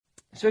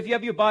So if you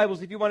have your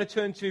Bibles, if you want to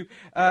turn to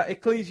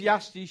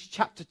Ecclesiastes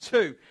chapter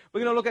 2,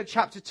 we're going to look at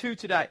chapter 2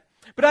 today.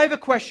 But I have a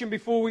question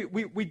before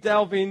we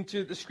delve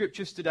into the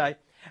scriptures today.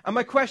 And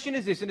my question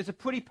is this, and it's a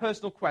pretty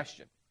personal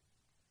question.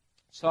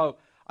 So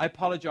I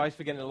apologize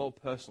for getting a little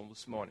personal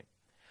this morning.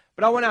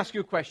 But I want to ask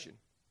you a question.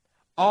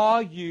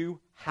 Are you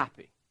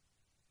happy?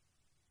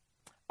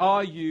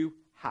 Are you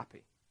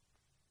happy?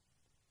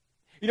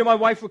 You know, my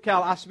wife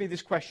Raquel asks me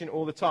this question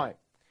all the time.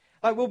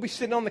 Like, we'll be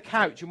sitting on the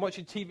couch and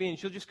watching TV, and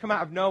she'll just come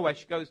out of nowhere.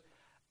 She goes,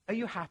 "Are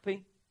you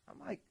happy?" I'm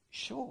like,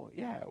 "Sure,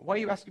 yeah. Why are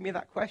you asking me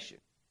that question?"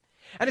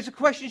 And it's a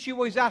question she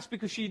always asks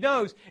because she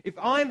knows if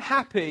I'm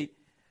happy,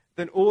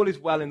 then all is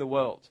well in the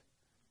world.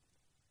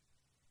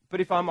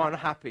 But if I'm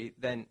unhappy,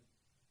 then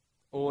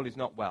all is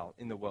not well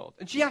in the world.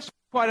 And she asks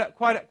quite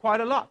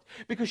a lot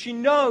because she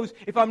knows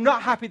if I'm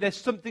not happy, there's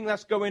something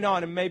that's going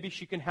on, and maybe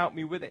she can help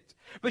me with it.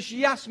 But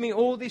she asks me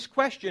all this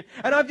question,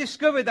 and I've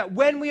discovered that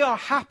when we are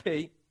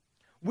happy,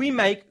 we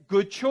make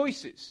good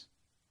choices.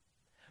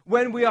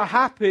 When we are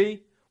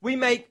happy, we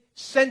make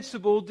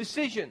sensible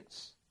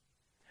decisions.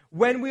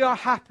 When we are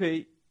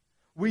happy,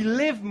 we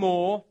live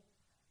more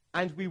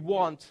and we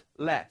want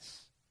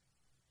less.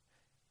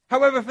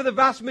 However, for the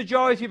vast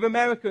majority of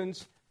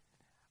Americans,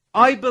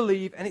 I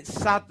believe, and it's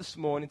sad this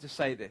morning to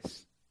say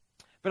this,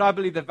 but I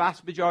believe the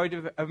vast majority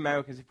of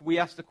Americans, if we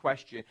asked the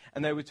question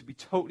and they were to be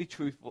totally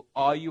truthful,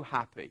 are you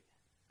happy?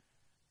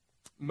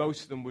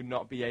 Most of them would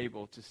not be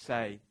able to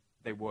say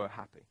they were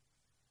happy.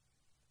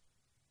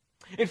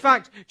 In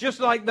fact,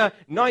 just like the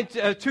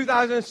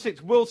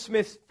 2006 Will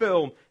Smith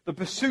film, The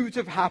Pusuit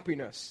of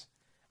Happiness.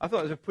 I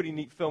thought it was a pretty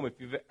neat film.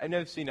 If you've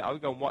never seen it, I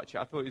would go and watch it.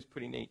 I thought it was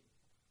pretty neat.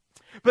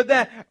 But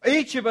there,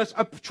 each of us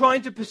are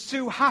trying to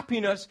pursue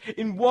happiness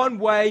in one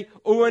way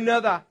or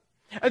another.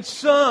 And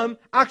some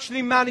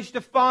actually manage to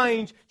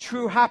find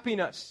true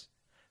happiness.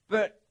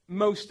 But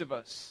most of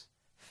us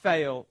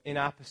fail in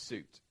our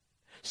pursuit.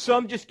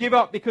 Some just give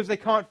up because they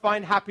can't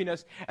find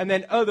happiness, and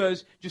then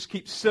others just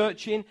keep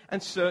searching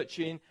and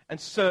searching and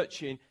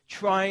searching,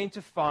 trying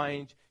to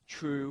find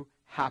true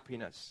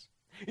happiness.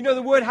 You know,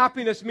 the word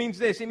happiness means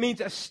this. It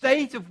means a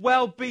state of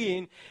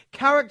well-being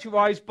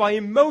characterized by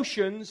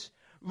emotions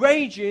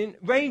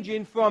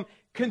ranging from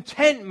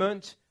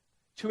contentment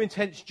to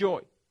intense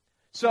joy.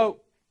 So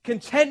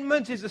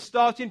contentment is the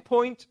starting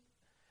point,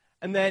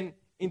 and then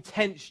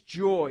intense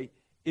joy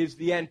is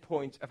the end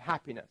point of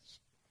happiness.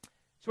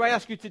 So I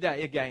ask you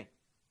today, again,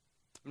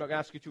 I'm not going to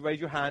ask you to raise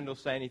your hand or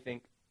say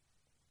anything,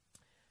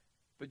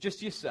 but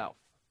just yourself,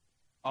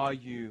 are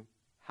you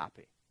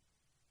happy?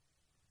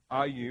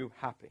 Are you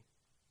happy?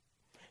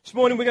 This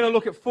morning we're going to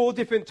look at 4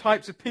 different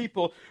types of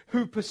people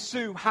who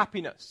pursue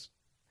happiness.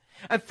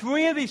 And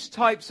 3 of these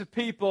types of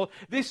people,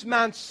 this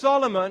man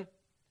Solomon,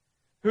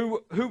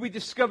 who we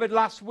discovered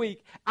last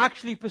week,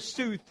 actually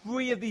pursued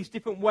 3 of these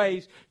different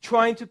ways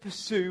trying to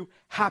pursue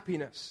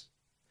happiness.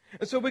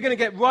 And so we're going to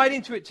get right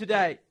into it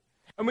today.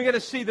 And we're going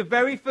to see the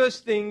very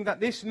first thing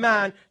that this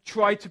man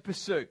tried to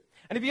pursue.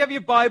 And if you have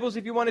your Bibles,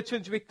 if you want to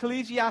turn to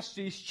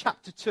Ecclesiastes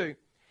chapter 2.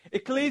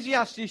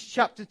 Ecclesiastes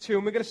chapter 2,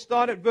 and we're going to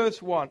start at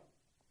verse 1.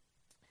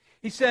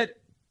 He said,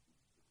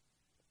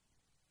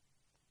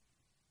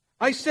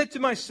 "I said to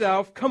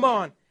myself, come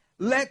on,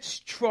 let's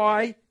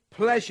try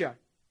pleasure.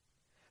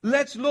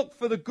 Let's look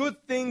for the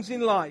good things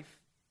in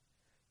life.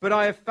 But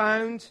I have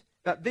found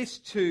that this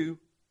too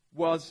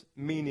was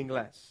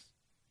meaningless.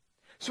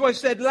 So I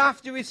said,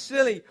 laughter is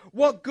silly.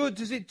 What good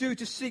does it do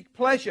to seek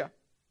pleasure?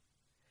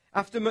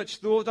 After much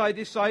thought, I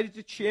decided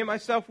to cheer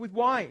myself with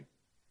wine.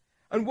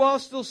 And while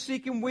still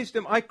seeking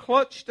wisdom, I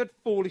clutched at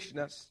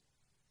foolishness.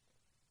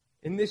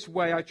 In this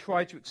way, I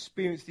tried to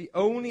experience the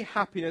only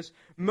happiness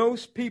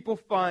most people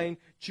find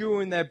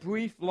during their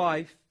brief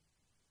life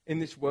in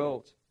this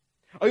world.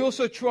 I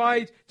also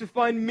tried to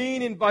find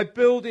meaning by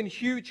building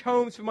huge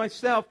homes for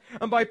myself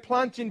and by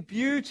planting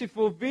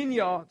beautiful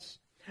vineyards.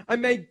 I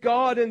made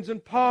gardens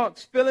and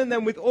parks, filling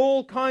them with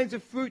all kinds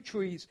of fruit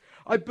trees.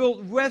 I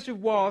built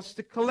reservoirs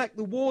to collect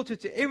the water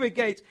to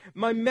irrigate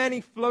my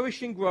many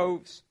flourishing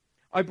groves.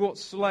 I brought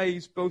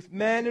slaves, both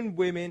men and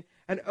women,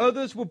 and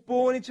others were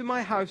born into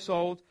my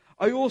household.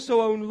 I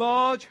also owned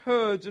large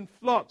herds and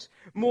flocks,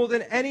 more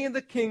than any of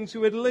the kings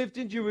who had lived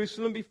in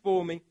Jerusalem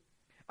before me.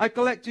 I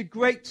collected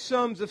great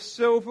sums of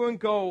silver and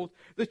gold,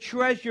 the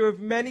treasure of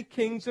many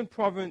kings and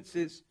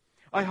provinces.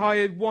 I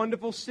hired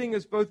wonderful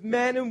singers, both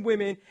men and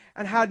women,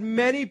 and had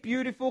many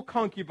beautiful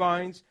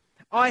concubines.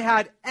 I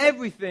had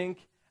everything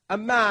a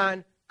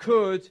man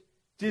could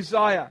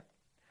desire.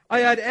 I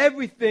had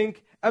everything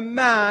a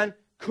man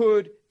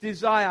could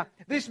desire.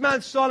 This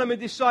man Solomon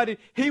decided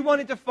he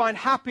wanted to find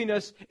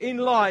happiness in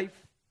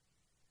life.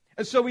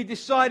 And so he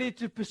decided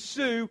to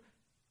pursue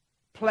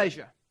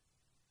pleasure.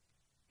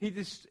 He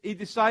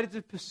decided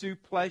to pursue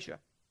pleasure.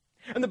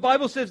 And the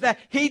Bible says that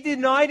he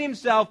denied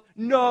himself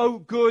no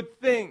good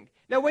thing.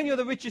 Now, when you're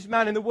the richest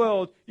man in the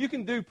world, you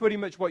can do pretty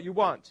much what you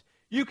want.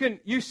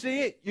 You see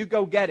it, you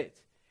go get it.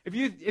 If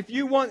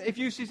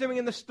you see something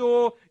in the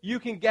store, you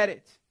can get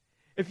it.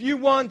 If you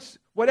want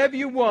whatever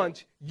you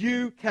want,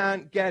 you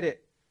can get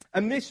it.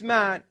 And this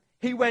man,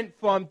 He went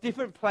from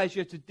different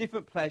pleasure to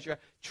different pleasure,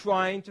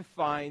 trying to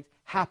find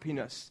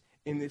happiness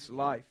in this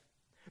life.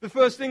 The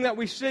first thing that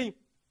we see,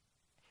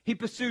 he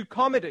pursued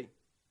comedy.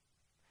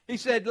 He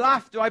said,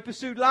 laughter, I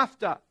pursued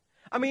laughter.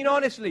 I mean,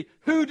 honestly,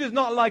 who does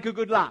not like a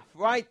good laugh,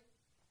 right?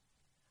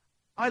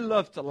 I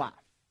love to laugh.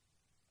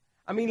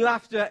 I mean,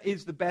 laughter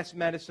is the best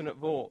medicine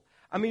of all.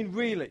 I mean,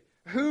 really,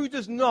 who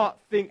does not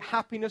think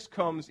happiness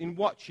comes in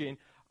watching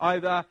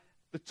either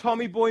the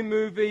Tommy Boy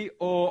movie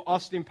or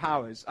Austin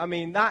Powers? I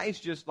mean, that is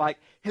just like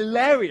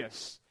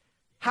hilarious.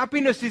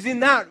 Happiness is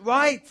in that,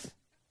 right?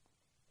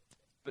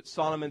 But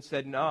Solomon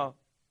said, no.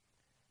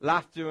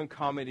 Laughter and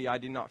comedy, I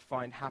did not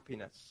find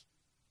happiness.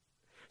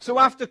 So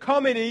after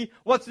comedy,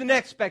 what's the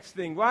next best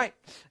thing, right?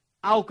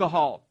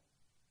 Alcohol.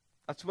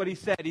 That's what he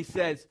said. He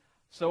says,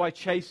 so I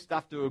chased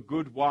after a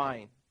good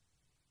wine.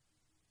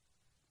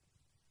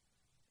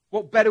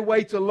 What better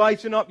way to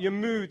lighten up your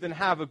mood than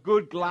have a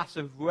good glass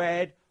of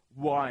red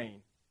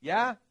wine?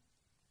 Yeah?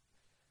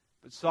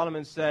 But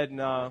Solomon said,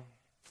 no,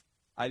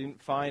 I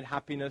didn't find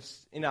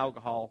happiness in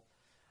alcohol.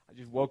 I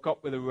just woke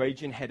up with a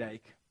raging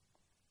headache.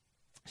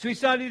 So he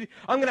decided,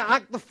 I'm going to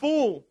act the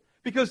fool,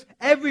 because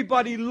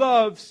everybody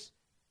loves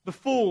the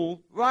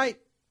fool, right?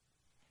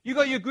 You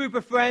got your group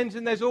of friends,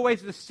 and there's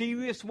always the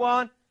serious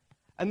one,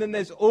 and then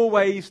there's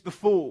always the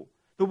fool.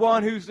 The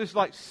one who's just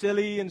like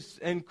silly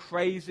and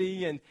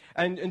crazy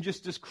and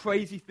just does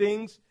crazy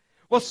things.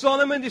 Well,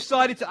 Solomon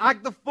decided to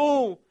act the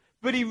fool,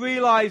 but he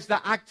realized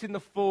that acting the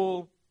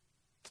fool,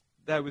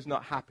 there was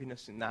not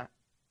happiness in that.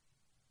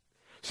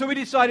 So he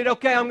decided,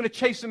 okay, I'm going to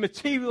chase some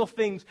material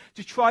things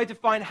to try to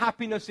find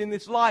happiness in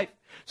this life.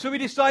 So he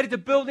decided to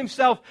build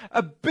himself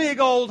a big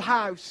old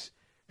house,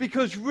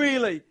 because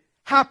really,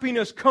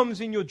 happiness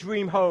comes in your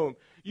dream home.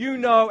 You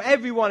know,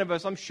 every one of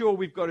us, I'm sure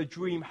we've got a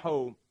dream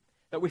home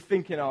that we're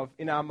thinking of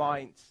in our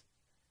minds.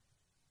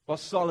 Well,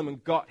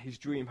 Solomon got his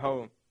dream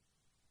home.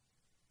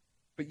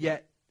 But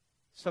yet,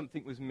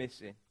 something was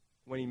missing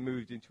when he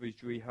moved into his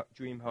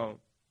dream home.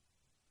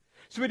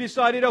 So he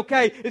decided,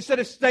 okay, instead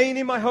of staying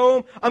in my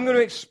home, I'm going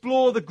to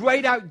explore the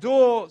great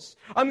outdoors.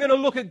 I'm going to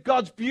look at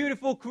God's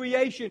beautiful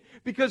creation,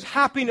 because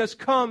happiness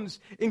comes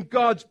in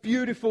God's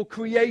beautiful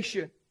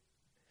creation.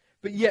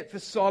 But yet for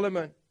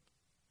Solomon,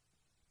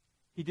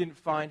 he didn't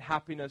find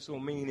happiness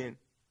or meaning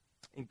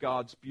in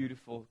God's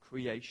beautiful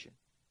creation.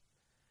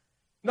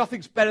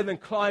 Nothing's better than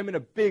climbing a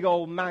big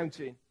old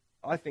mountain.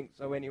 I think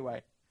so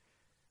anyway.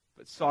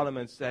 But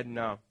Solomon said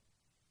no.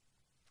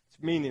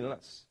 It's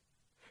meaningless.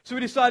 So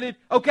we decided,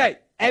 okay,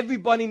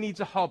 everybody needs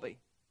a hobby.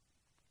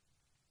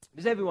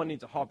 Because everyone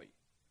needs a hobby.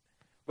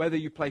 Whether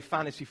you play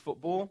fantasy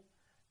football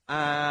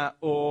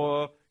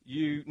or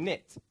you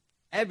knit.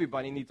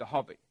 Everybody needs a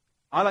hobby.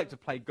 I like to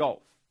play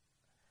golf.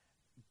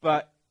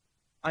 But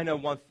I know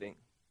one thing.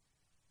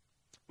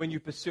 When you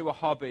pursue a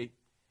hobby,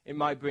 it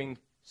might bring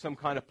some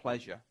kind of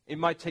pleasure. It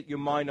might take your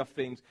mind off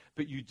things,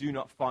 but you do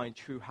not find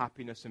true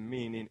happiness and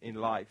meaning in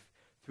life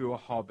through a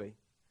hobby.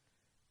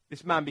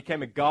 This man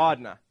became a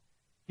gardener.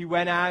 He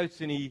went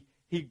out and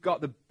he got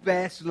the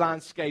best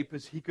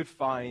landscapers he could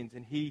find,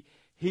 and he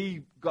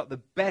got the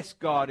best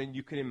garden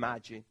you can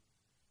imagine,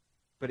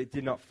 but it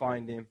did not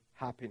find him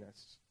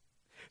happiness.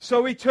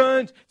 So he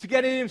turned to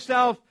getting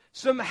himself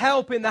some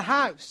help in the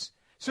house.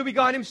 So he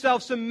got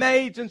himself some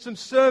maids and some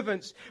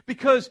servants,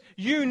 because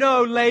you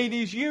know,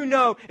 ladies, you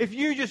know, if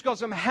you just got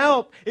some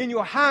help in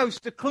your house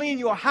to clean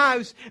your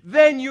house,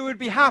 then you would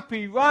be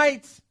happy,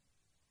 right?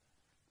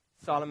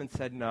 Solomon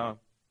said no.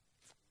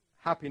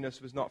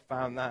 Happiness was not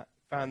found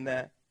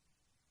there.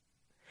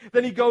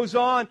 Then he goes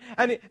on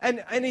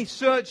and he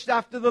searched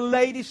after the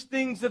latest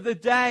things of the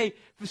day.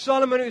 For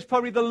Solomon, it was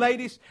probably the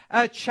latest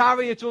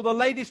chariot or the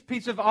latest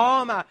piece of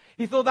armor.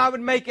 He thought that would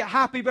make it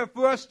happy. But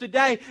for us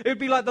today, it would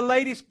be like the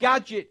latest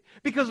gadget.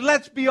 Because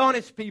let's be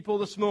honest, people,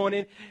 this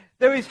morning,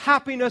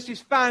 happiness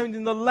is found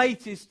in the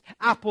latest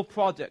Apple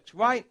product,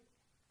 right?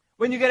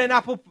 When you get an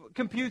Apple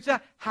computer,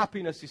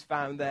 happiness is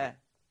found there.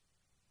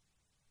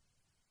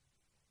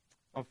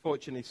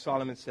 Unfortunately,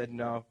 Solomon said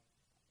no.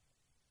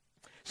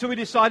 So he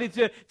decided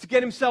to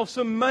get himself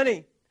some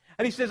money.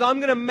 And he says, I'm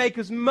going to make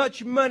as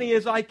much money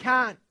as I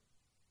can.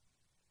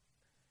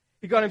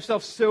 He got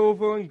himself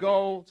silver and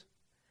gold.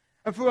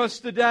 And for us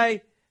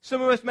today,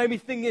 some of us may be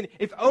thinking,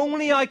 if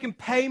only I can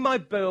pay my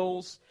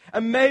bills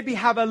and maybe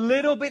have a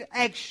little bit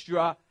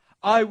extra,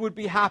 I would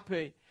be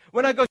happy.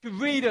 When I go to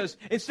Reader's,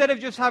 instead of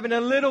just having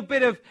a little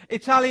bit of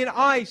Italian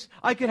ice,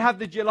 I could have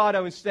the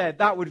gelato instead.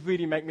 That would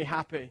really make me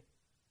happy.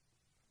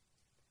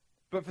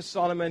 But for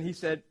Solomon, he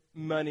said,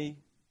 money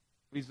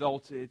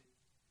resulted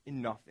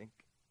in nothing.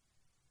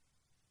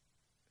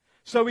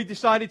 So he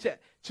decided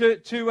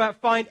to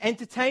find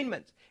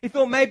entertainment. He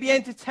thought maybe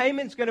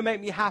entertainment's going to make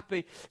me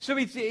happy. So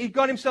he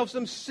got himself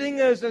some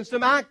singers and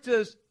some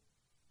actors.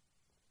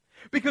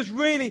 Because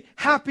really,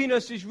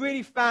 happiness is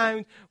really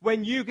found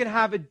when you can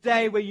have a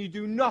day where you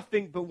do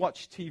nothing but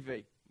watch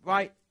TV,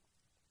 right?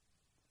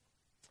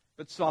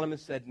 But Solomon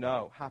said,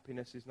 no,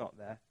 happiness is not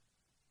there.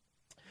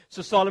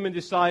 So Solomon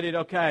decided,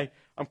 okay,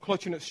 I'm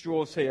clutching at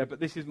straws here,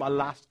 but this is my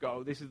last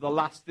go. This is the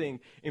last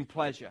thing in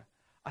pleasure.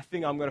 I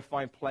think I'm going to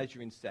find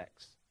pleasure in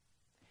sex.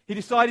 He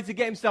decided to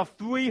get himself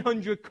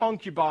 300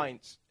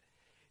 concubines.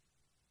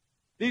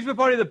 These were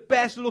probably the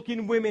best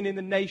looking women in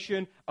the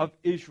nation of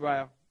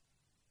Israel.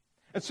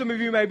 And some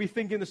of you may be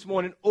thinking this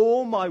morning,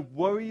 all my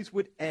worries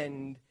would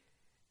end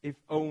if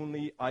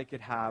only I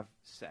could have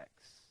sex.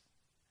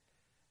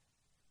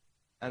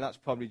 And that's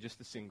probably just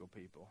the single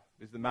people.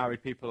 Because the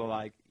married people are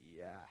like,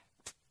 yeah,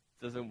 it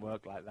doesn't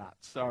work like that.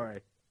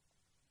 Sorry.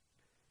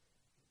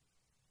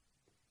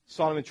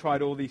 Solomon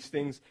tried all these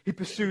things. He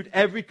pursued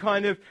every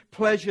kind of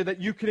pleasure that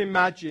you can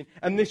imagine.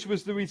 And this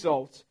was the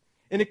result.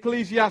 In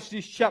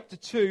Ecclesiastes chapter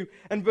 2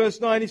 and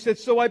verse 9, he said,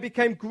 "So I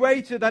became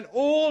greater than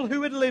all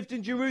who had lived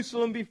in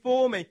Jerusalem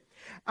before me.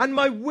 And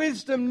my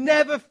wisdom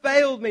never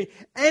failed me.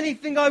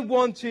 Anything I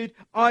wanted,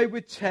 I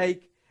would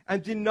take,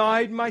 and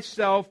denied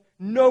myself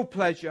no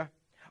pleasure.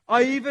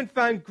 I even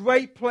found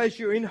great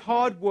pleasure in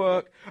hard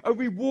work, a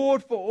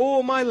reward for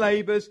all my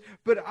labors.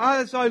 But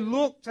as I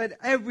looked at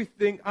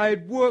everything I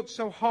had worked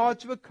so hard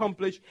to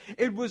accomplish,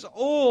 it was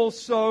all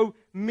so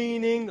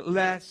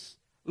meaningless,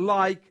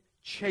 like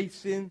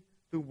chasing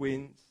the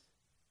wind.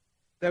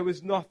 There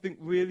was nothing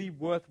really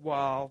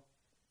worthwhile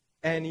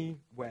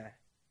anywhere."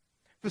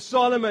 For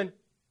Solomon,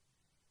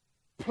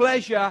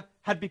 pleasure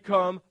had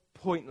become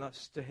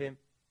pointless to him.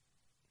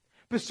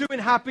 Pursuing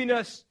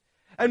happiness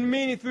and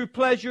meaning through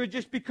pleasure had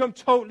just become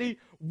totally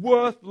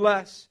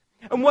worthless.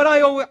 And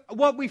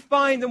what we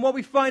find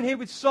here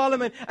with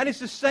Solomon, and it's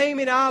the same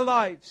in our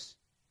lives.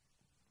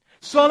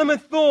 Solomon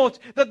thought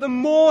that the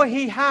more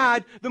he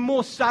had, the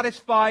more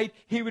satisfied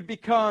he would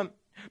become.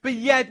 But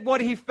yet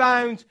what he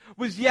found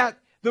was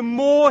the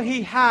more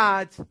he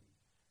had,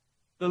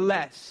 the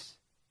less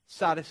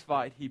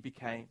satisfied he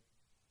became.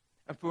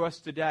 And for us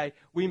today,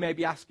 we may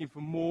be asking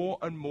for more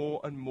and more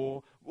and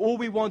more. All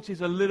we want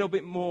is a little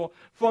bit more.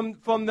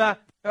 From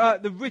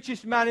the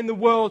richest man in the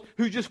world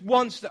who just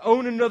wants to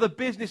own another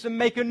business and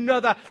make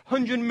another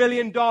 $100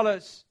 million,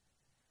 to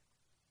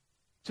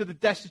the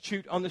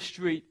destitute on the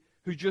street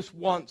who just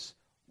wants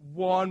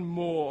one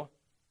more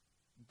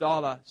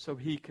dollar so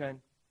he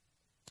can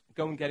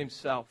go and get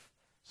himself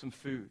some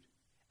food.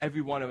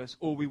 Every one of us,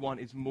 all we want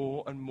is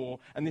more and more.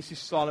 And this is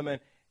Solomon.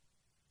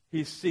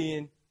 He's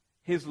seeing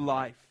his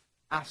life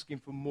asking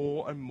for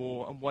more and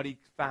more, and what he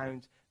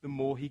found, the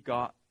more he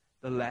got,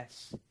 the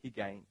less he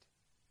gained.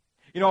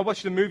 You know, I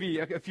watched a movie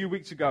a few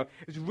weeks ago.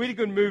 It was a really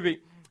good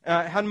movie.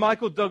 It had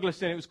Michael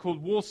Douglas in it. It was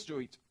called Wall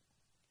Street.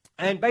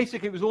 And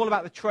basically it was all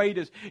about the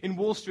traders in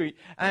Wall Street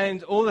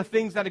and all the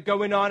things that are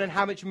going on and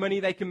how much money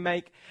they can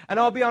make. And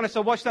I'll be honest, I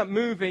watched that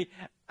movie,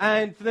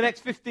 and for the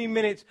next 15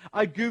 minutes,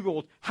 I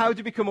Googled how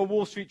to become a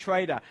Wall Street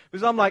trader.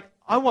 Because I'm like,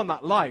 I want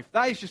that life.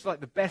 That is just like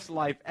the best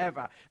life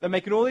ever. They're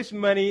making all this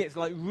money. It's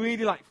like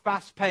really like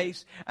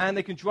fast-paced. And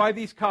they can drive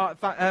these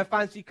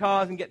fancy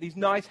cars and get these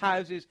nice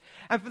houses.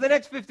 And for the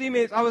next 15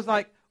 minutes, I was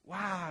like,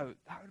 wow,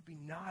 that would be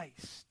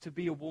nice to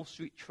be a Wall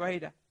Street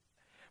trader.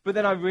 But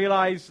then I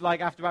realized,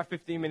 like, after about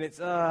 15 minutes,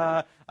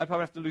 I'd probably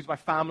have to lose my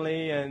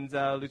family and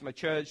lose my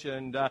church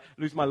and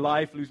lose my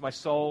life, lose my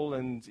soul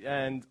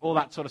and all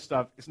that sort of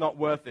stuff. It's not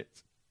worth it.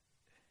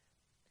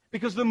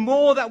 Because the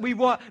more that we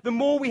want, the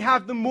more we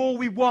have, the more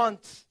we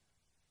want.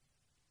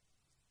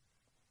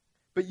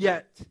 But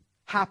yet,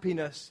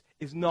 happiness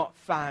is not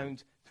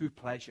found through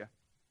pleasure.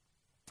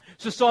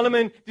 So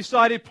Solomon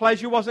decided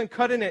pleasure wasn't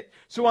cutting it.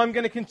 So I'm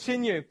going to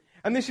continue.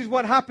 And this is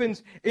what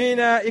happens in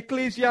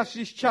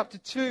Ecclesiastes chapter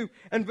 2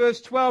 and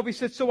verse 12. He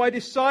said, "So I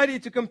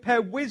decided to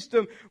compare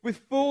wisdom with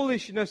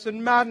foolishness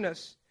and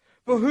madness.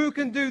 For who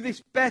can do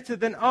this better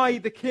than I,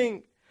 the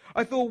king?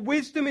 I thought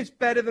wisdom is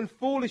better than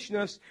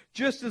foolishness,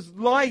 just as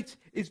light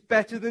is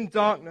better than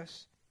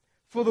darkness.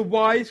 For the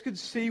wise can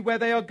see where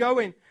they are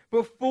going,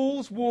 but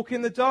fools walk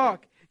in the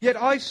dark. Yet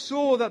I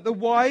saw that the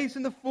wise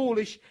and the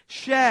foolish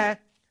share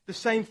the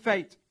same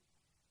fate.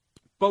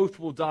 Both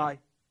will die.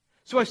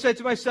 So I said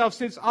to myself,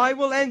 since I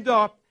will end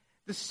up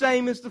the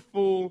same as the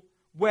fool,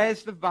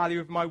 where's the value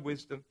of my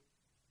wisdom?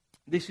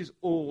 This is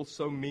all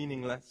so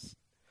meaningless.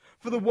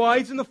 For the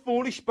wise and the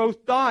foolish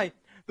both die.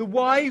 The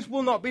wise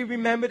will not be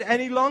remembered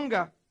any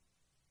longer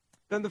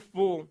than the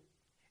fool.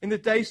 In the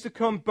days to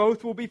come,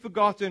 both will be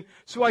forgotten.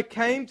 So I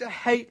came to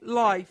hate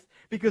life,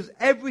 because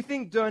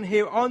everything done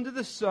here under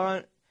the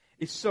sun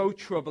is so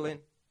troubling.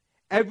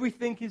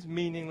 Everything is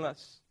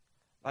meaningless,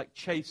 like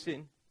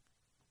chasing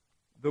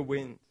the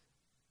wind."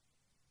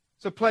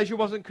 So pleasure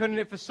wasn't cutting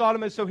it for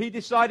Solomon, so he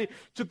decided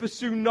to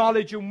pursue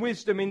knowledge and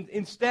wisdom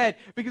instead,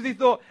 because he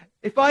thought,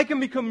 if I can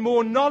become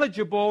more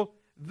knowledgeable,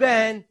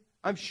 then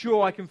I'm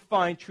sure I can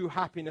find true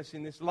happiness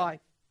in this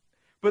life.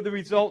 But the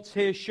results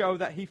here show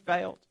that he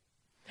failed.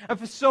 And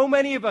for so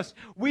many of us,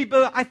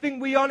 I think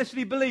we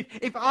honestly believe,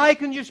 if I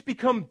can just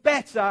become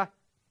better,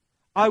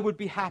 I would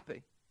be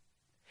happy.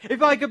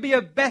 If I could be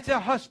a better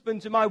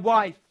husband to my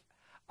wife,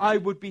 I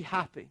would be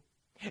happy.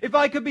 If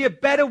I could be a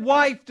better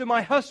wife to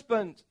my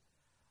husband,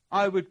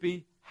 I would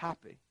be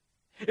happy.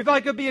 If I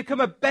could become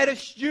a better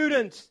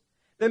student,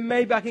 then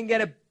maybe I can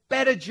get a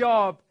better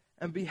job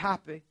and be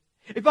happy.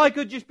 If I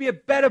could just be a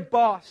better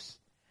boss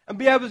and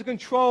be able to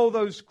control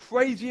those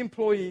crazy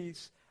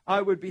employees,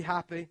 I would be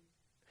happy.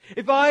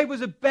 If I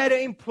was a better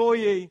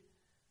employee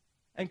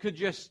and could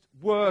just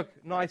work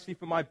nicely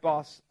for my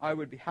boss, I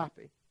would be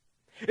happy.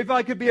 If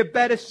I could be a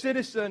better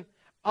citizen,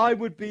 I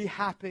would be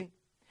happy.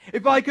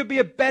 If I could be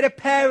a better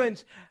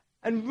parent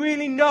and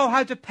really know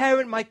how to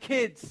parent my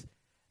kids,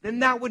 then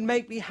that would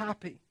make me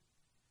happy.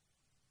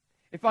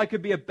 If I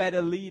could be a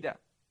better leader,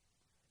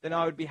 then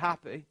I would be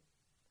happy.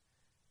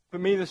 For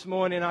me this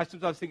morning, I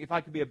sometimes think if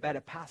I could be a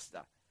better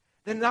pastor,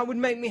 then that would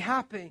make me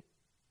happy.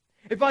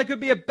 If I could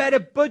be a better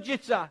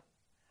budgeter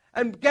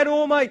and get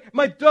all my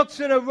ducks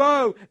in a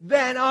row,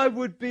 then I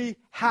would be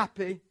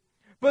happy.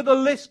 But the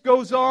list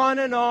goes on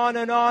and on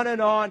and on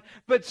and on.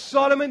 But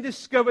Solomon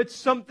discovered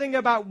something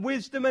about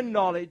wisdom and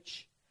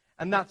knowledge,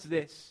 and that's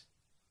this.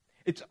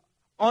 It's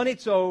on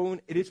its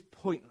own, it is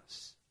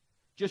pointless,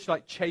 just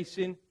like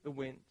chasing the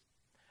wind.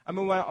 I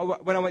mean,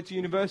 when I went to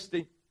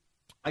university,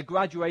 I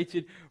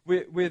graduated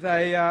with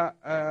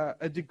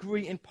a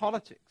degree in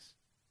politics.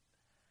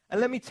 And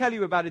let me tell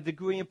you about a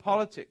degree in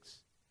politics.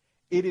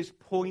 It is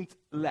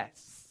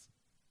pointless.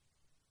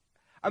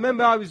 I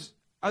remember I was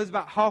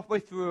about halfway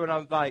through and I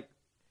was like,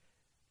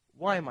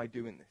 why am I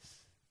doing this?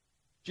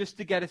 Just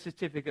to get a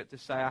certificate to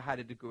say I had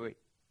a degree.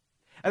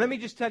 And let me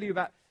just tell you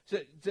about,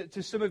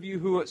 to some of you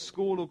who are at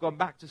school or gone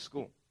back to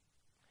school,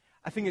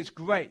 I think it's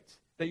great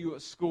that you're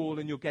at school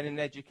and you're getting an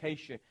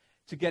education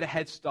to get a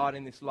head start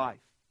in this life.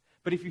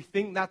 But if you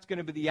think that's going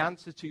to be the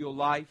answer to your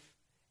life,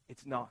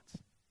 it's not.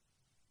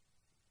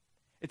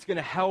 It's going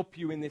to help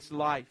you in this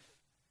life,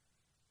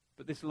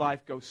 but this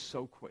life goes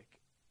so quick.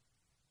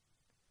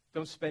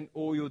 Don't spend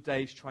all your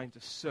days trying to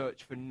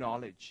search for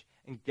knowledge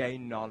and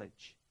gain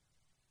knowledge.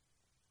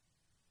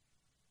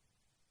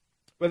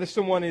 Whether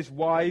someone is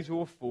wise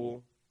or a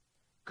fool,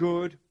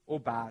 good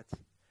or bad,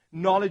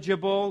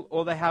 knowledgeable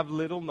or they have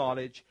little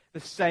knowledge, the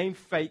same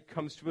fate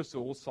comes to us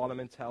all,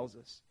 Solomon tells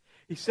us.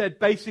 He said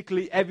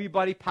basically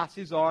everybody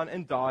passes on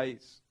and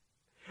dies.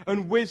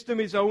 And wisdom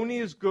is only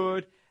as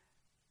good,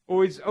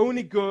 or is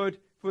only good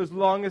for as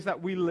long as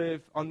that we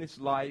live on this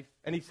life.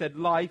 And he said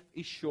life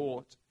is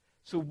short.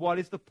 So what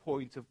is the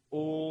point of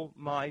all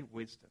my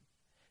wisdom?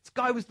 This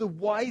guy was the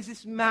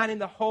wisest man in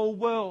the whole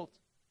world.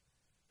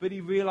 But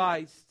he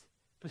realized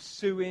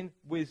pursuing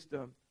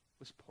wisdom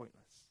was pointless.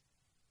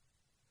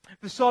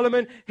 For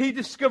Solomon, he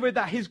discovered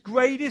that his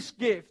greatest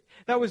gift,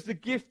 that was the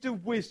gift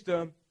of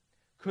wisdom,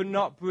 could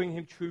not bring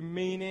him true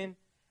meaning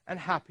and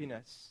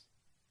happiness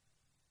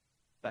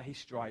that he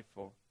strived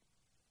for.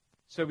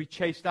 So he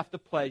chased after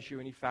pleasure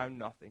and he found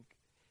nothing.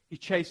 He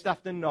chased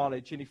after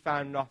knowledge and he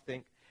found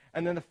nothing.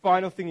 And then the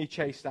final thing he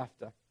chased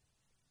after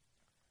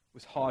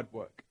was hard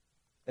work.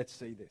 Let's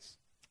see this.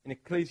 In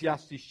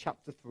Ecclesiastes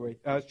chapter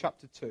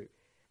 2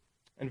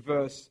 and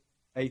verse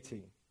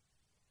 18.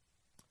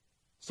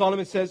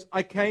 Solomon says,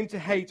 I came to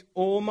hate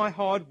all my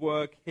hard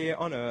work here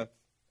on earth,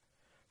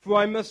 for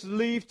I must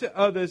leave to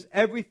others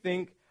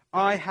everything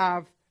I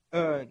have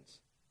earned.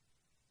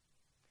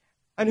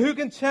 And who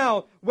can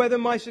tell whether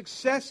my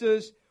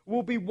successors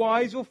will be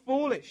wise or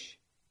foolish?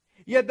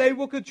 Yet they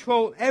will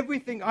control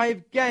everything I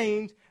have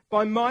gained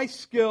by my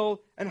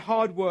skill and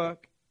hard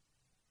work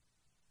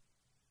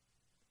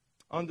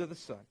under the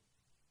sun.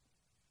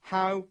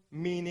 How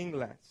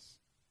meaningless.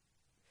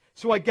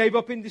 So I gave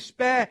up in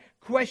despair,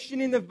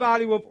 questioning the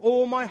value of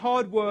all my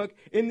hard work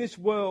in this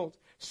world.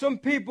 Some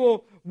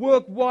people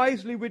work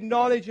wisely with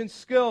knowledge and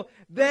skill.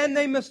 Then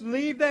they must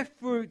leave their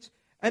fruit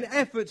and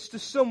efforts to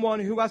someone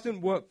who hasn't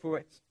worked for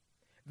it.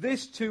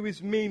 This too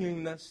is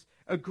meaningless,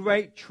 a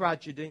great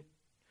tragedy.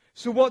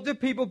 So what do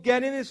people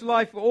get in this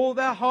life for all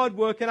their hard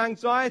work and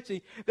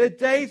anxiety? Their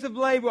days of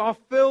labor are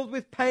filled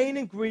with pain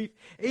and grief.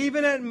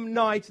 Even at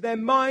night, their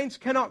minds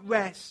cannot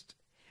rest.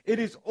 It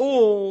is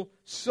all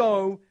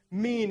so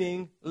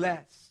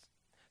meaningless.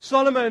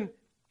 Solomon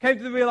came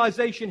to the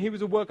realization he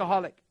was a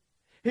workaholic.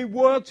 He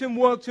worked and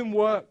worked and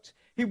worked.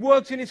 He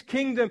worked in his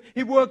kingdom.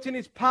 He worked in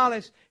his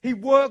palace. He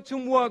worked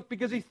and worked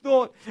because he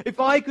thought, if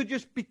I could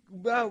just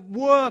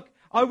work,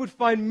 I would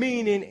find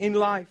meaning in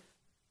life.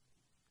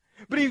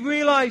 But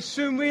he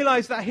soon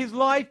realized that his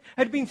life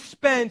had been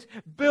spent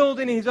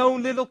building his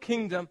own little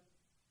kingdom.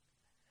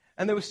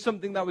 And there was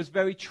something that was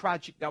very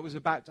tragic that was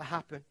about to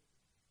happen.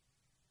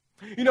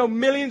 You know,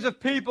 millions of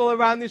people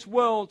around this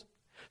world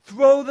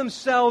throw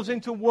themselves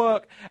into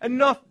work. And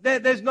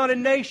there's not a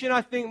nation,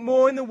 I think,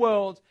 more in the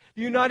world,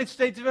 the United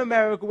States of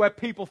America, where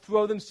people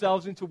throw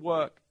themselves into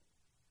work.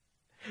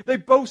 They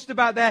boast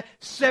about their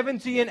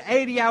 70 and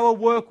 80-hour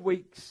work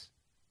weeks.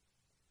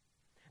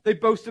 They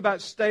boast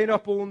about staying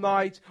up all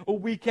night or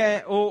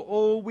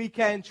all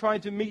weekend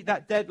trying to meet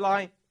that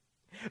deadline.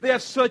 They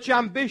have such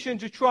ambition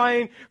to try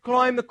and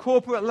climb the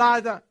corporate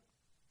ladder.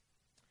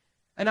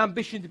 An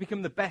ambition to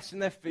become the best in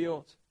their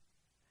field.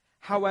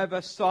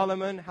 However,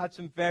 Solomon had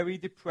some very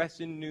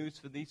depressing news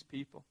for these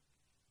people.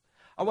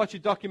 I watched a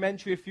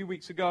documentary a few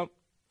weeks ago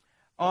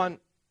on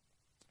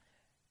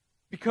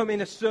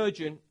becoming a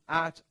surgeon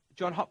at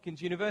Johns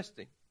Hopkins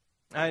University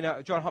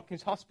and Johns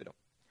Hopkins Hospital.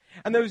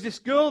 And there was this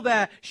girl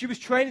there. She was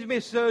training to be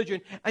a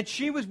surgeon. And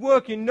she was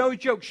working, no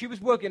joke, she was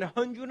working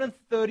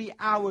 130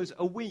 hours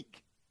a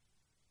week.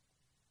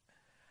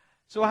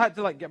 So I had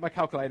to get my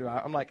calculator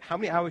out. I'm like, how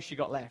many hours she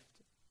got left?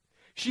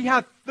 She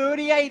had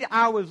 38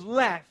 hours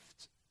left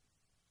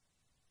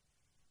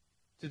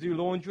to do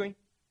laundry,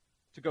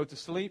 to go to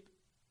sleep,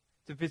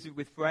 to visit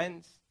with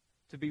friends,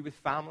 to be with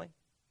family.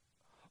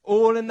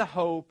 All in the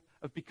hope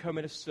of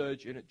becoming a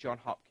surgeon at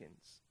Johns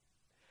Hopkins.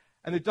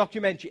 And the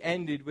documentary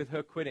ended with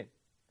her quitting.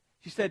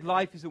 She said,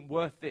 life isn't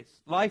worth this.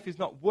 Life is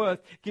not worth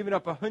giving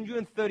up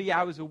 130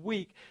 hours a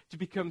week to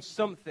become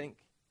something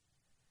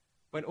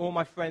when all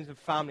my friends and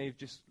family have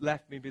just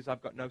left me because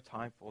I've got no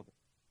time for them.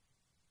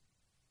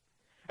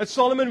 And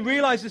Solomon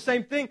realized the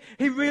same thing.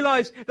 He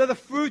realized that the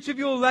fruit of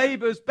your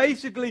labors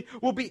basically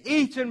will be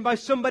eaten by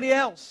somebody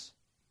else.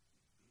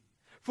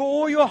 For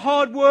all your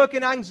hard work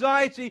and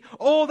anxiety,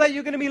 all that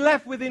you're going to be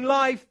left with in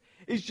life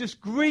is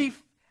just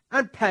grief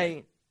and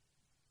pain.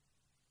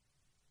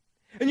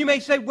 And you may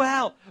say,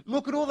 well,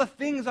 look at all the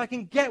things I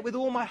can get with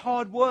all my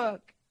hard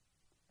work.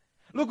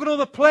 Look at all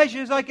the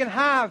pleasures I can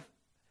have.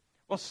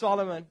 Well,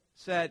 Solomon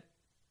said,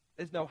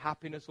 there's no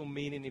happiness or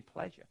meaning in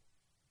pleasure.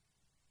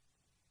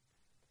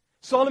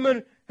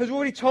 Solomon has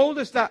already told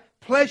us that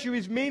pleasure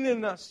is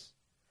meaningless.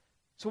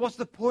 So what's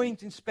the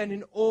point in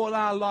spending all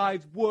our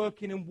lives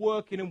working and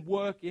working and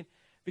working,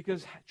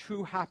 because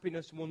true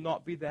happiness will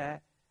not be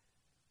there.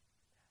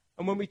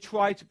 And when we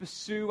try to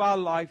pursue our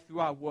life through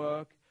our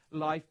work,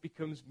 life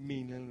becomes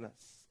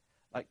meaningless,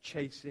 like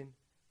chasing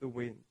the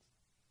wind.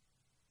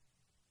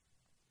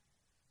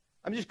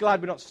 I'm just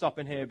glad we're not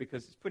stopping here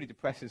because it's pretty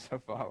depressing so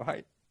far,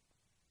 right?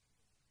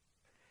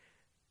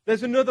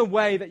 There's another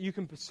way that you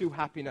can pursue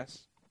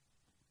happiness.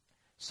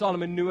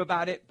 Solomon knew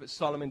about it, but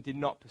Solomon did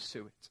not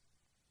pursue it.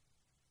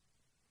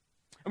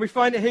 And we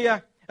find it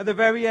here at the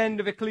very end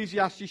of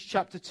Ecclesiastes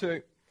chapter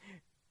 2.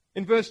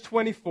 In verse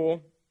 24,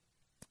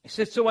 it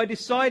says, so I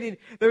decided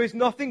there is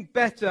nothing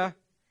better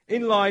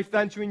in life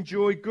than to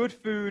enjoy good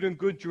food and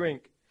good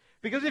drink.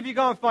 Because if you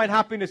can't find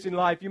happiness in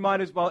life, you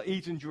might as well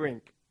eat and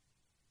drink.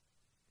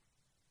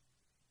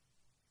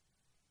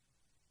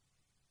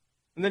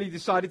 And then he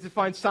decided to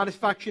find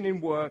satisfaction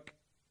in work.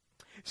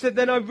 He said,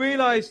 then I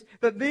realized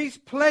that these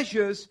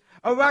pleasures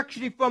are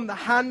actually from the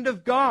hand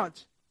of God.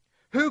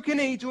 Who can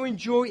eat or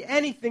enjoy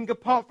anything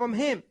apart from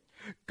him?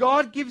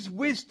 God gives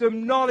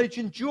wisdom, knowledge,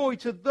 and joy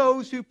to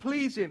those who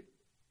please him.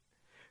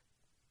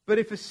 But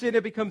if a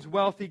sinner becomes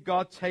wealthy,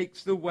 God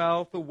takes the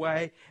wealth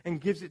away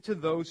and gives it to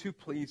those who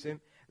please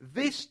him.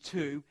 This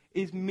too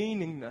is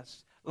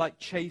meaningless, like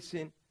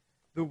chasing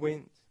the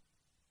wind.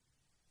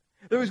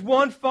 There is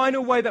one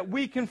final way that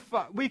we can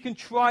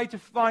try to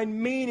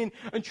find meaning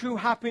and true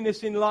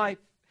happiness in life.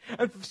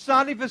 And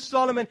sadly for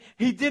Solomon,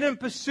 he didn't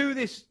pursue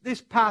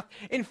this path.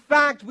 In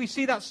fact, we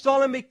see that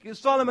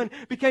Solomon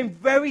became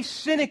very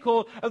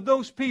cynical of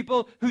those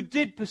people who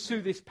did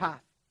pursue this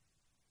path.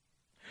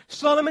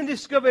 Solomon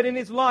discovered in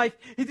his life,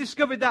 he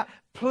discovered that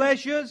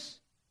pleasures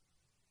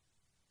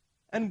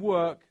and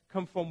work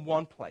come from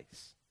one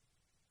place.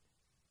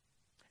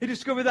 He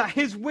discovered that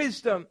his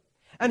wisdom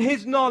and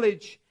his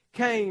knowledge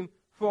came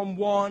from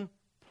one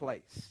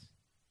place.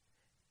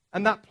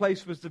 And that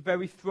place was the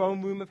very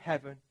throne room of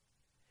heaven.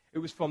 It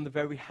was from the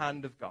very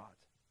hand of God.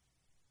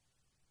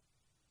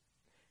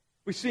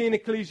 We see in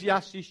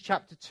Ecclesiastes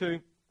chapter 2,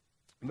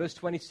 verse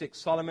 26,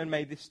 Solomon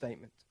made this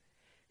statement.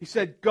 He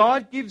said,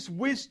 God gives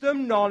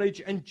wisdom,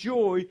 knowledge, and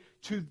joy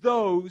to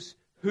those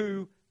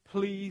who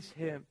please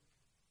him.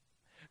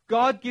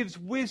 God gives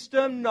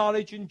wisdom,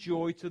 knowledge, and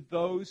joy to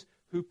those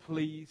who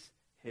please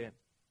him.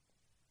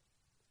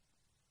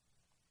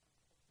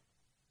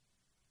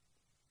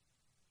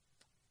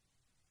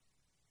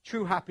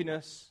 True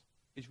happiness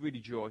is really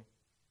joy.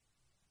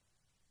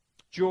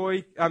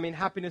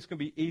 Happiness can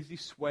be easily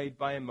swayed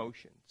by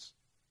emotions.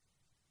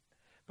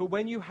 But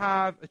when you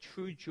have a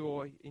true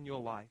joy in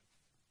your life,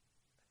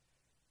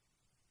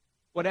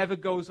 whatever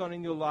goes on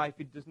in your life,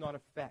 it does not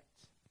affect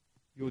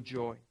your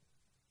joy.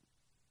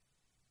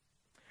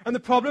 And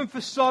the problem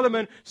for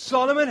Solomon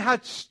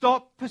had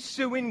stopped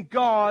pursuing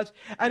God,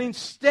 and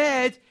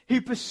instead he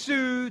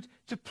pursued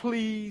to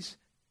please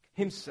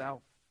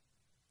himself.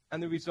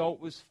 And the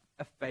result was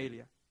a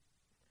failure.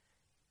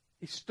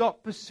 He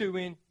stopped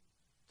pursuing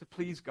to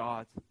please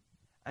God,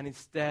 and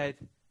instead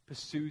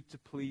pursued to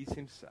please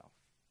himself.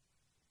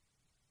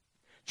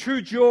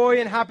 True joy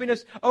and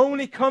happiness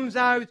only comes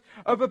out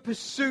of a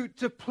pursuit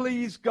to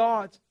please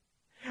God.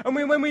 And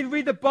when we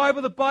read the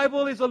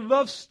Bible is a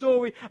love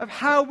story of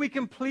how we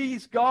can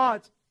please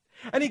God.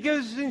 And he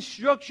gives us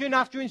instruction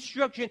after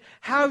instruction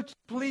how to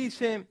please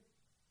him.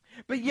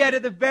 But yet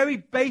at the very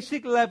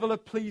basic level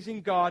of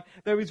pleasing God,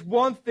 there is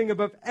one thing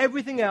above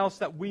everything else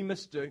that we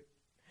must do.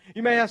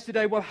 You may ask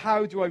today, well,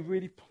 how do I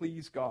really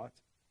please God?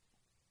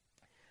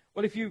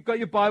 Well, if you've got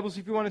your Bibles,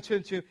 if you want to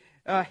turn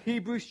to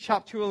Hebrews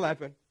chapter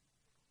 11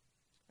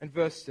 and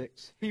verse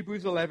 6.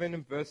 Hebrews 11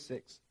 and verse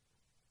 6.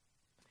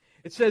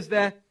 It says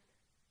there,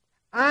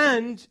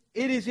 and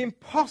it is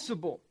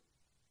impossible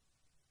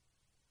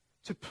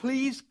to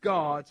please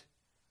God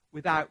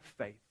without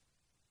faith.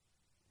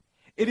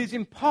 It is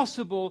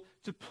impossible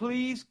to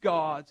please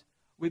God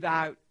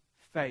without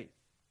faith.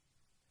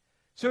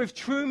 So if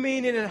true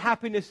meaning and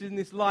happiness in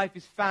this life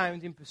is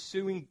found in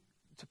pursuing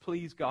to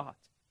please God,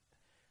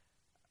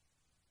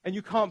 and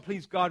you can't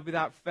please God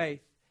without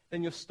faith,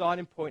 then your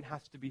starting point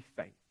has to be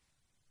faith.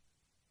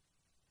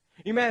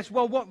 You may ask,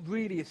 well, what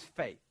really is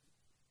faith?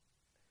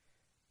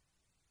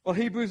 Well,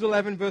 Hebrews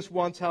 11 verse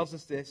 1 tells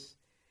us this.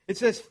 It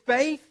says,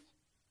 faith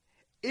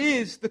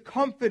is the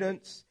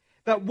confidence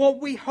that what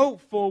we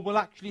hope for will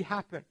actually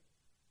happen.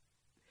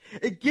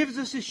 It gives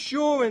us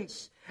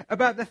assurance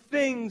about the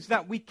things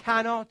that we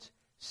cannot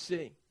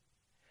see.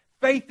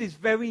 Faith is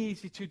very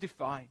easy to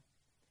define.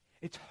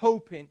 It's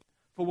hoping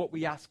for what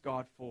we ask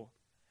God for.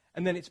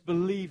 And then it's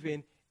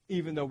believing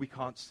even though we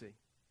can't see.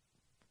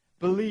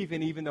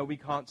 Believing even though we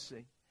can't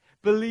see.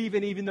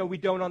 Believing even though we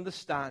don't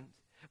understand.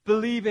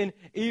 Believing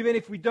even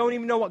if we don't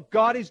even know what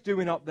God is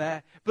doing up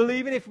there.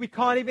 Believing if we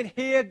can't even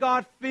hear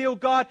God, feel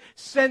God,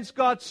 sense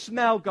God,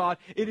 smell God.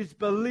 It is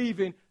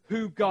believing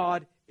who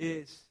God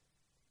is.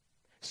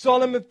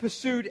 Solomon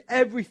pursued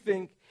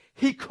everything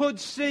he could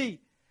see,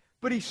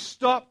 but he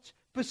stopped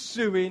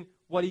pursuing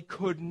what he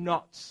could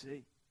not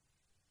see.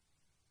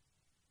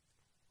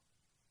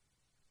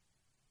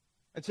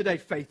 And today,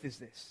 faith is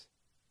this.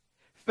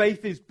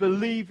 Faith is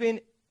believing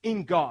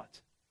in God.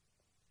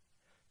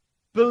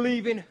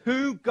 Believing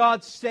who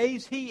God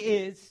says He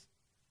is.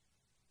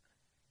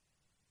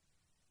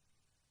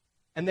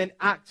 And then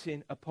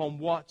acting upon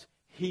what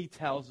He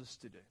tells us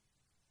to do.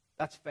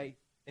 That's faith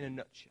in a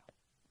nutshell.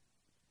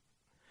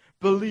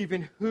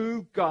 Believing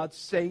who God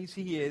says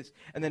He is.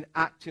 And then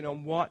acting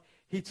on what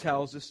He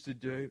tells us to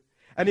do.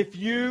 And if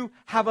you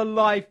have a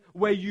life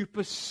where you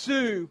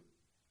pursue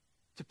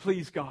to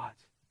please God,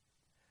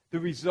 the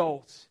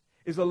result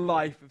is a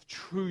life of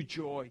true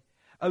joy.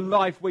 A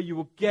life where you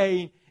will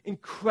gain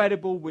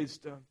incredible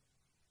wisdom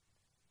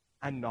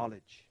and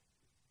knowledge.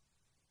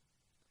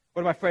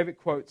 One of my favorite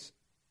quotes,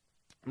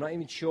 I'm not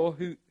even sure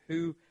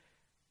who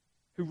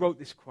wrote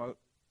this quote,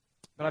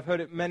 but I've heard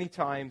it many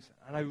times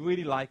and I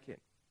really like it.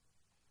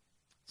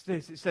 It's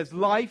this. It says,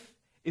 life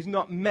is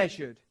not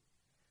measured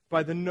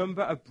by the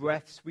number of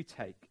breaths we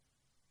take,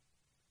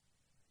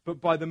 but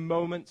by the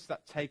moments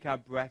that take our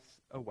breaths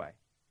away.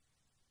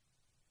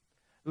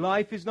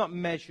 Life is not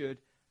measured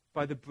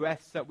by the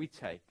breaths that we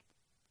take,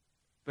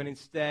 but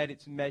instead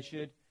it's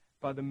measured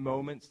by the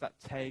moments that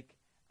take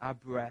our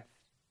breath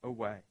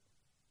away.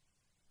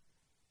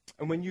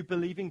 And when you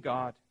believe in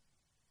God,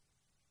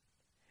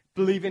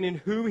 believing in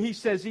who He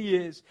says He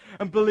is,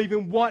 and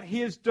believing what He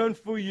has done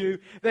for you,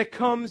 there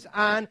comes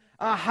an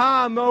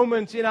aha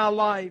moment in our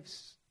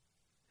lives.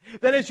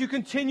 Then as you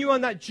continue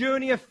on that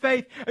journey of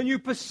faith, and you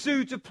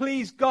pursue to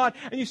please God,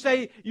 and you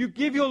say, you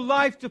give your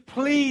life to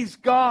please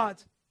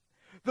God,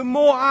 the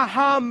more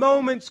aha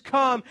moments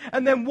come.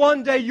 And then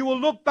one day you will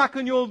look back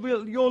on your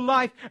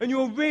life and you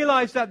will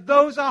realize that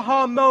those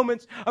aha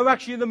moments are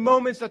actually the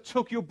moments that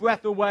took your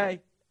breath away.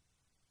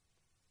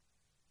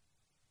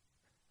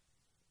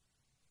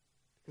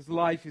 Because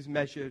life is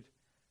measured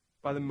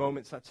by the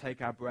moments that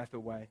take our breath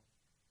away.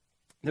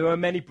 There are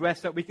many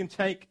breaths that we can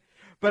take,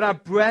 but our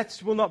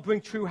breaths will not bring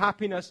true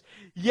happiness.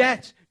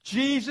 Yet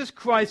Jesus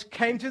Christ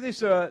came to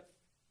this earth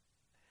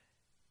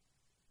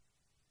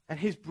and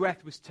His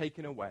breath was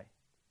taken away.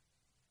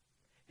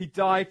 He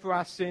died for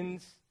our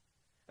sins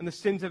and the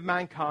sins of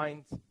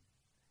mankind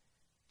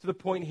to the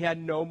point He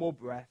had no more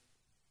breath.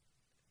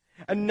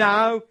 And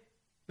now,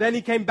 then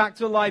He came back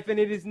to life, and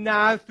it is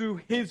now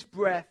through His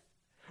breath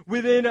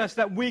within us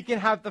that we can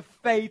have the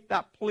faith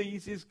that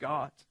pleases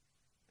God.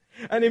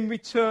 And in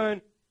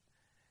return,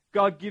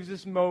 God gives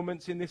us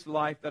moments in this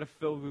life that are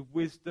filled with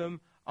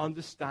wisdom,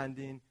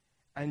 understanding,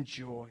 and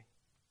joy.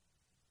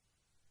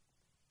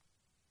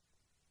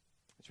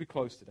 As we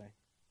close today.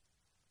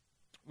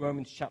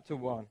 Romans chapter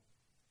 1,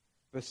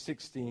 verse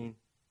 16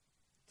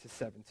 to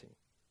 17. It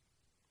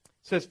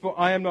says, for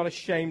I am not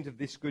ashamed of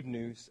this good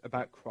news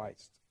about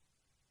Christ.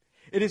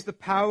 It is the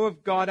power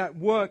of God at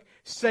work,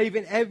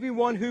 saving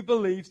everyone who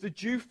believes, the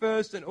Jew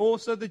first and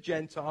also the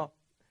Gentile.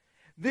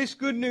 This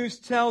good news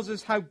tells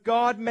us how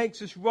God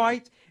makes us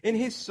right in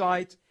His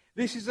sight.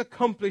 This is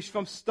accomplished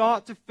from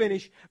start to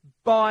finish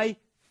by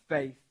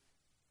faith.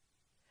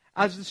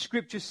 As the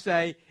scriptures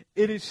say,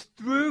 it is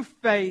through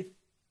faith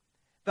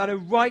that a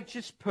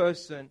righteous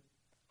person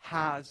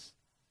has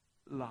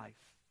life.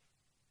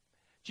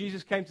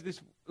 Jesus came to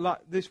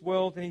this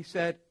world and He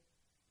said,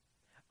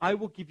 I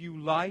will give you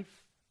life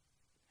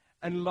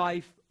and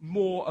life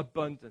more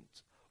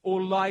abundant,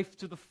 or life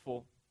to the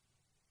full.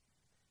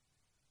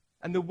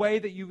 And the way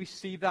that you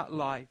receive that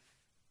life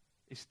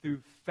is through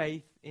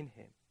faith in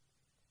Him.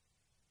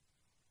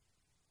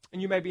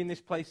 And you may be in this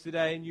place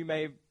today and you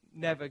may have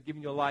never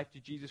given your life to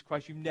Jesus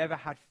Christ. You've never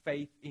had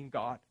faith in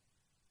God.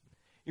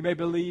 You may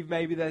believe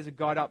maybe there's a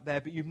God up there,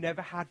 but you've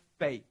never had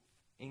faith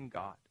in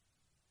God.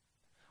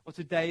 Well,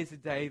 today is the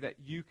day that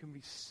you can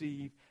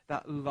receive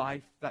that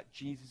life that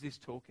Jesus is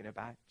talking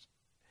about.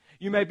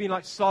 You may be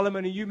like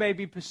Solomon, and you may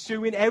be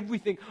pursuing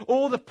everything,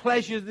 all the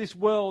pleasures of this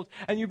world,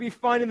 and you'll be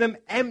finding them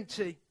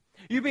empty.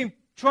 You've been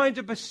trying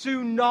to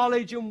pursue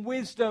knowledge and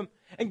wisdom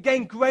and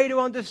gain greater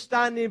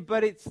understanding,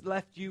 but it's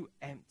left you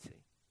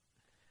empty.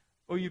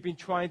 Or you've been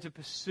trying to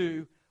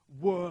pursue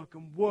work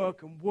and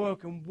work and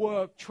work and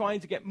work, trying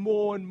to get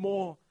more and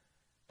more,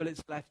 but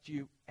it's left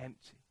you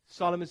empty.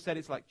 Solomon said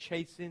it's like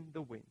chasing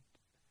the wind,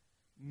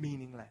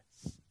 meaningless.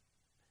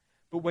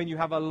 But when you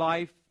have a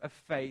life of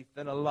faith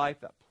and a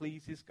life that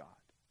pleases God,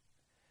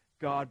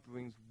 God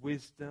brings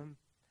wisdom,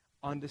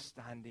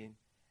 understanding,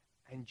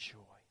 and joy.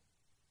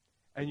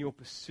 And your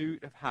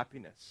pursuit of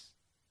happiness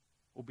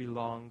will be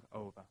long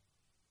over.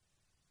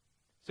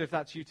 So if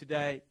that's you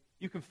today,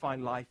 you can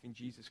find life in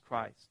Jesus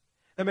Christ.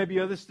 There may be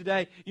others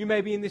today. You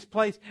may be in this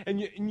place,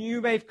 and you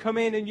may have come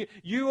in, and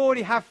you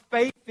already have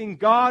faith in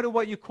God, or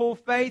what you call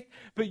faith,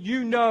 but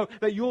you know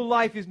that your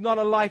life is not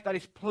a life that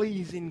is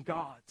pleasing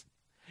God.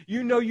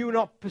 You know you're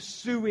not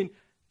pursuing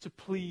to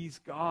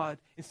please God.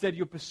 Instead,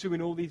 you're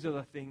pursuing all these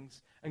other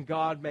things, and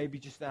God may be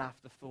just an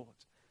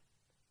afterthought.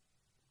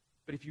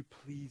 But if you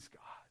please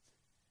God,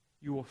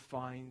 you will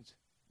find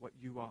what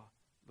you are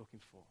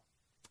looking for.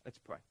 Let's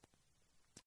pray.